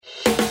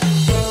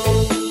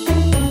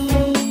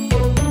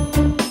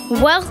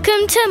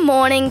Welcome to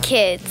Morning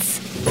Kids.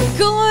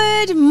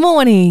 Good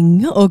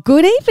morning, or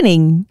good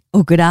evening,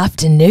 or good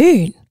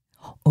afternoon,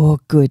 or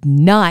good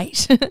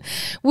night.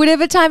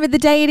 Whatever time of the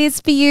day it is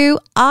for you,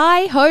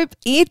 I hope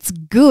it's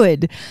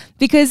good.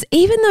 Because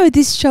even though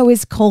this show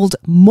is called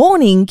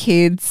Morning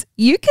Kids,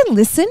 you can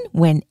listen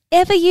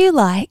whenever you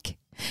like.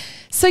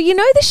 So you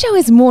know the show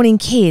is Morning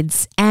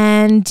Kids,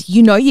 and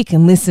you know you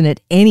can listen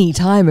at any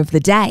time of the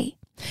day.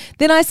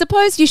 Then I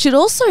suppose you should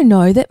also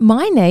know that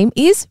my name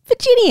is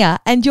Virginia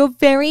and you're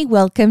very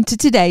welcome to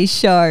today's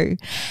show.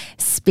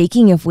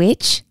 Speaking of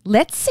which,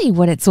 let's see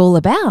what it's all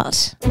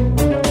about.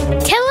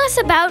 Tell us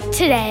about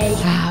today.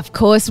 Of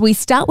course, we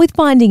start with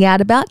finding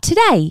out about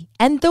today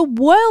and the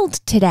world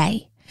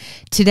today.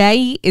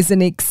 Today is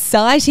an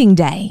exciting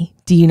day.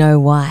 Do you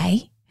know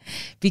why?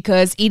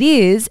 Because it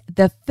is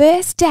the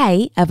first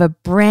day of a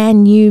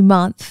brand new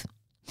month.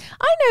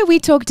 I know we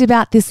talked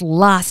about this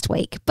last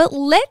week, but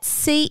let's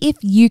see if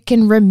you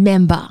can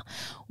remember.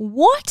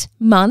 What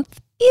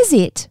month is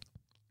it?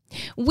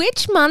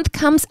 Which month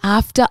comes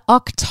after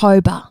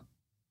October?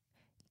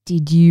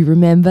 Did you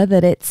remember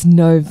that it's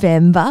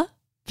November?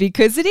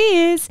 Because it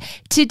is.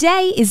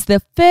 Today is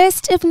the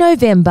 1st of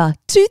November,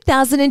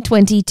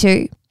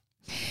 2022.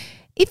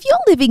 If you're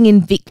living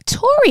in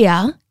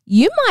Victoria,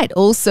 you might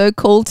also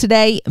call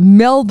today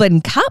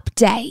Melbourne Cup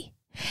Day.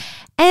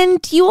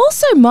 And you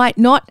also might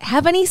not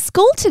have any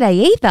school today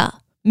either.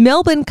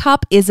 Melbourne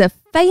Cup is a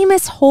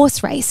famous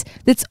horse race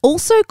that's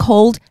also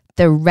called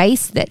the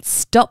race that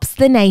stops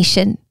the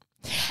nation.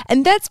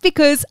 And that's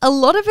because a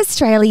lot of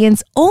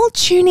Australians all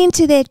tune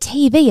into their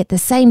TV at the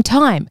same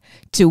time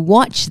to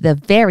watch the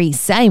very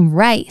same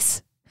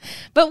race.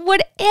 But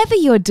whatever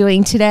you're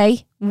doing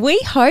today, we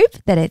hope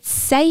that it's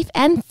safe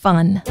and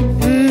fun.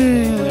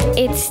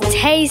 It's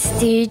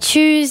Tasty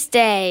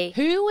Tuesday.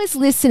 Who was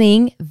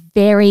listening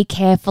very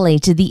carefully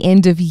to the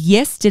end of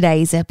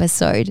yesterday's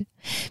episode?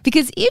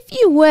 Because if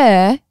you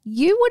were,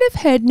 you would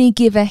have heard me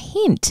give a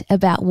hint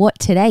about what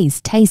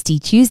today's Tasty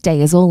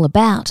Tuesday is all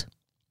about.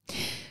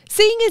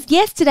 Seeing as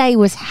yesterday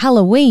was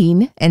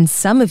Halloween, and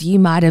some of you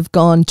might have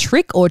gone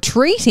trick or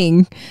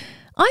treating,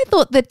 I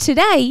thought that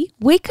today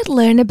we could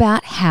learn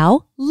about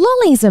how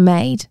lollies are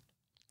made.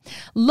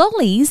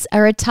 Lollies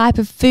are a type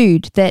of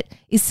food that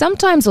is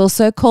sometimes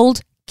also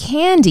called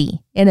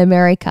candy in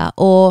America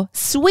or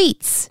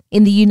sweets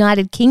in the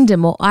United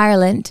Kingdom or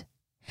Ireland.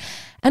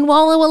 And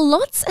while there were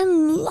lots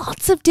and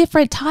lots of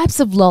different types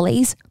of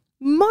lollies,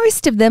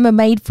 most of them are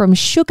made from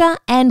sugar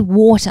and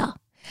water.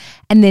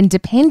 And then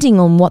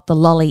depending on what the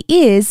lolly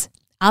is,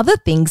 other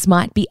things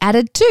might be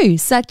added too,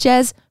 such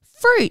as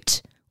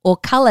fruit or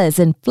colours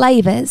and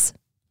flavours.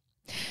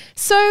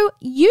 So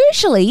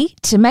usually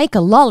to make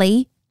a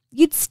lolly,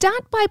 you'd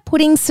start by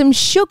putting some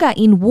sugar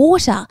in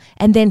water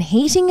and then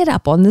heating it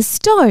up on the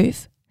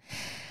stove.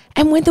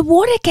 And when the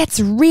water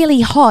gets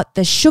really hot,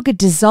 the sugar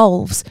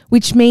dissolves,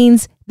 which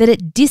means that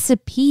it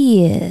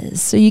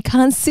disappears, so you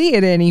can't see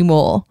it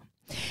anymore.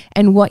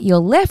 And what you're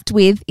left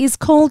with is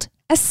called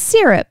a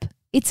syrup.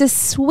 It's a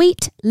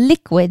sweet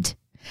liquid.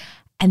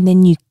 And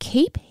then you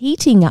keep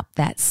heating up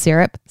that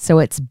syrup so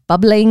it's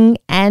bubbling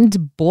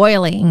and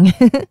boiling.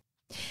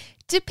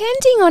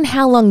 Depending on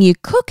how long you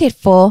cook it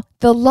for,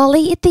 the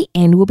lolly at the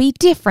end will be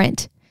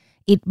different.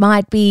 It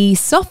might be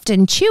soft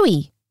and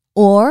chewy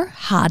or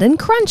hard and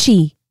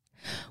crunchy.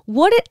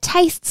 What it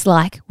tastes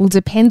like will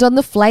depend on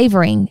the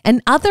flavouring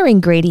and other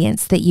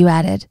ingredients that you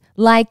added.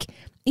 Like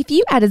if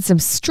you added some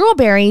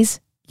strawberries,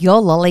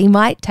 your lolly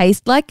might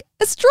taste like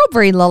a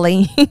strawberry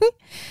lolly.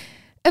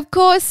 Of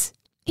course,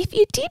 if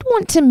you did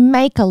want to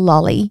make a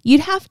lolly, you'd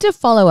have to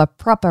follow a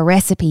proper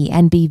recipe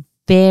and be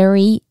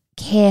very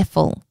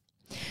careful.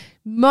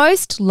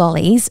 Most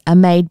lollies are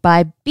made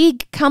by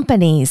big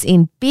companies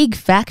in big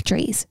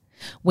factories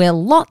where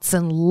lots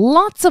and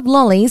lots of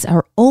lollies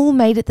are all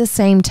made at the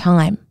same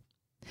time.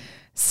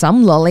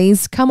 Some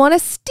lollies come on a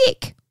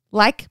stick,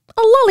 like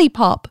a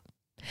lollipop,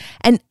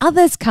 and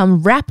others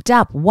come wrapped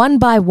up one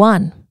by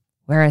one,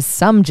 whereas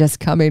some just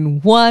come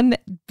in one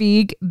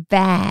big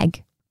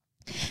bag.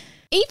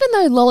 Even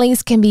though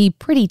lollies can be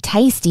pretty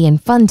tasty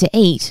and fun to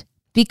eat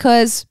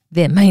because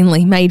they're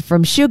mainly made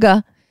from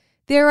sugar,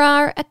 there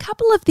are a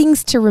couple of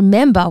things to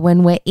remember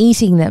when we're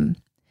eating them.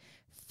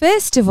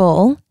 First of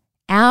all,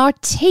 our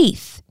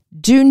teeth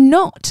do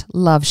not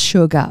love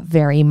sugar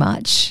very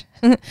much.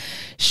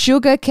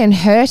 Sugar can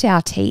hurt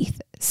our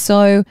teeth,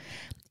 so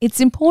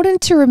it's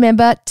important to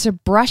remember to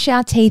brush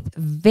our teeth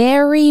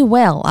very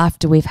well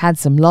after we've had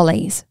some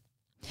lollies.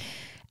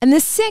 And the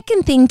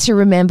second thing to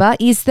remember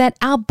is that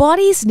our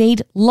bodies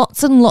need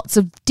lots and lots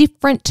of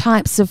different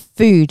types of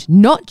food,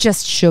 not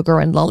just sugar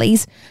and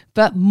lollies,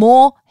 but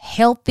more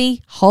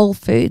healthy whole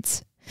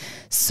foods.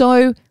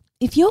 So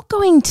if you're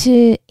going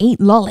to eat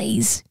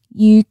lollies,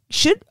 you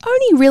should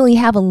only really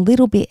have a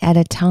little bit at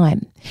a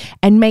time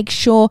and make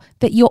sure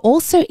that you're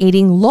also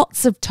eating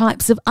lots of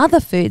types of other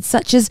foods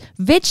such as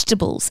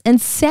vegetables and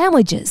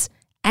sandwiches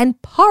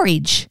and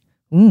porridge.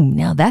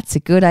 Now that's a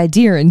good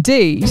idea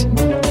indeed.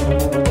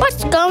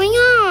 What's going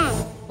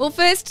on? Well,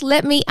 first,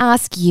 let me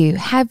ask you,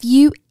 have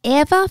you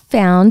ever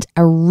found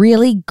a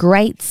really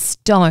great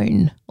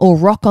stone or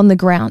rock on the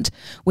ground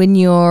when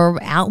you're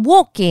out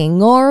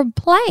walking or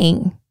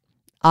playing?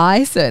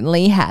 I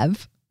certainly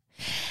have.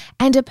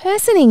 And a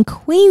person in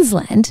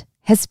Queensland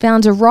has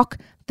found a rock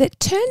that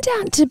turned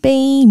out to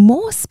be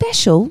more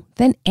special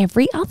than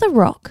every other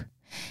rock.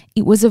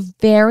 It was a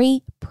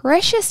very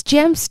precious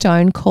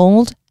gemstone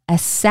called a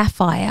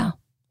sapphire.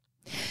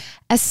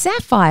 A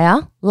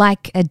sapphire,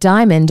 like a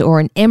diamond or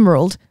an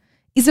emerald,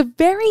 is a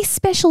very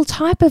special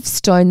type of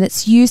stone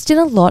that's used in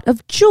a lot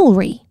of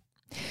jewelry.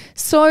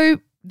 So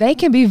they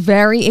can be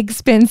very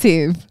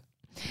expensive.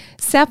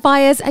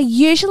 Sapphires are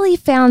usually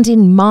found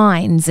in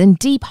mines and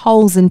deep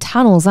holes and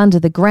tunnels under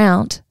the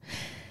ground.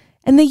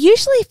 And they're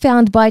usually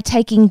found by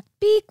taking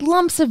big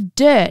lumps of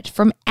dirt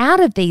from out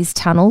of these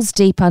tunnels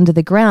deep under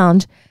the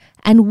ground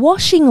and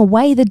washing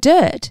away the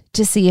dirt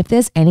to see if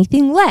there's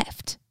anything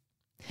left.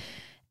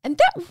 And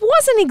that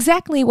wasn't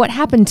exactly what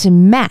happened to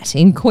Matt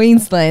in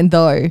Queensland,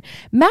 though.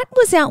 Matt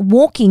was out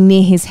walking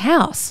near his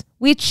house,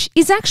 which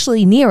is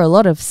actually near a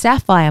lot of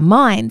sapphire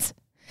mines.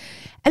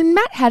 And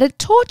Matt had a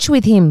torch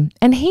with him,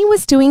 and he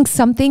was doing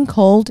something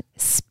called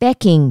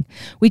specking,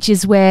 which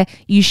is where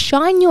you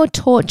shine your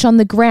torch on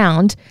the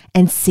ground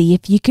and see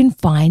if you can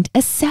find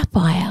a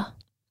sapphire.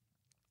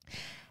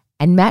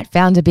 And Matt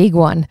found a big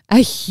one, a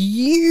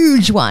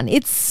huge one.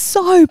 It's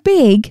so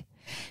big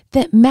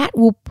that Matt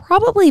will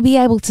probably be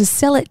able to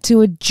sell it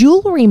to a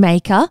jewellery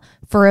maker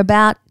for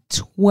about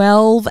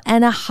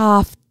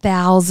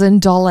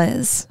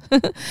 $12,500.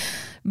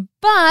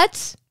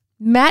 But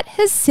Matt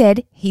has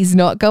said he's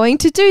not going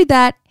to do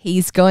that.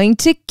 He's going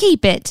to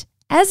keep it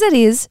as it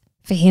is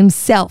for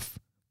himself.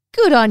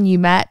 Good on you,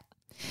 Matt.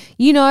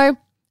 You know,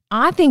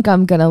 I think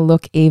I'm going to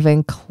look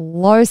even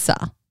closer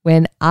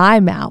when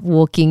I'm out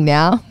walking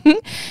now.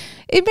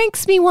 It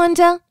makes me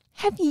wonder,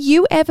 have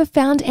you ever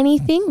found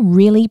anything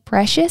really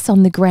precious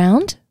on the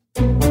ground?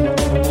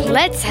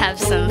 Let's have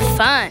some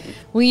fun.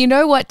 Well, you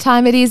know what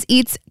time it is?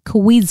 It's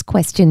quiz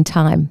question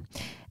time.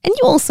 And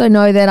you also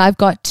know that I've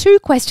got 2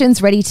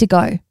 questions ready to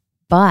go.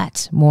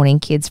 But, Morning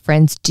Kids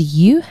friends, do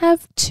you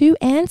have 2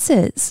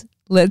 answers?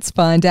 Let's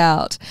find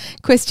out.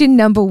 Question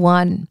number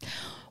 1.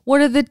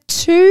 What are the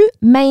 2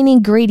 main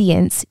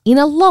ingredients in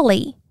a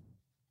lolly?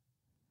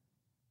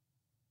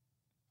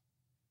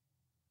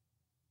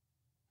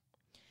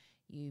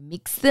 You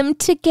mix them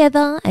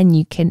together and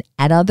you can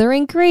add other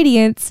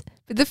ingredients.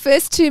 But the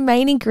first 2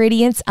 main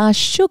ingredients are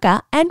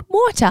sugar and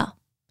water.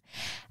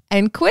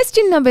 And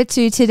question number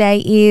 2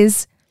 today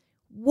is,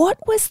 what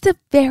was the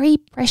very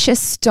precious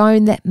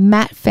stone that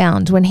Matt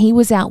found when he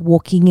was out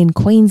walking in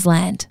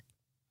Queensland?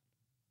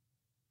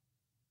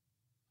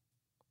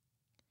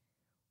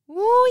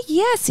 Oh,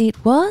 yes,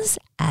 it was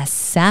a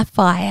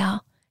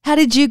sapphire. How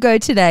did you go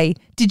today?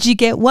 Did you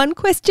get 1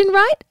 question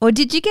right or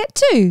did you get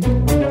 2?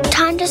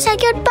 Time to say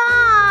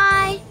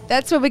goodbye.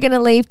 That's where we're going to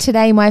leave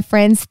today, my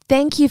friends.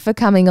 Thank you for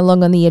coming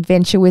along on the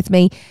adventure with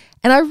me.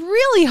 And I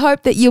really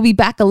hope that you'll be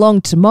back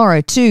along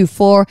tomorrow too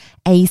for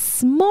a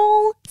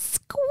small,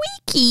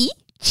 squeaky,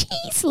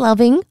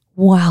 cheese-loving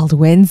Wild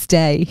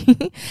Wednesday.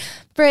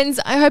 Friends,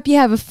 I hope you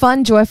have a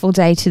fun, joyful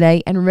day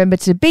today. And remember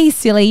to be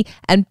silly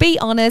and be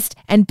honest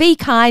and be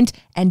kind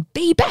and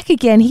be back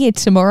again here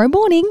tomorrow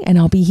morning. And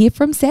I'll be here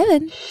from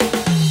 7.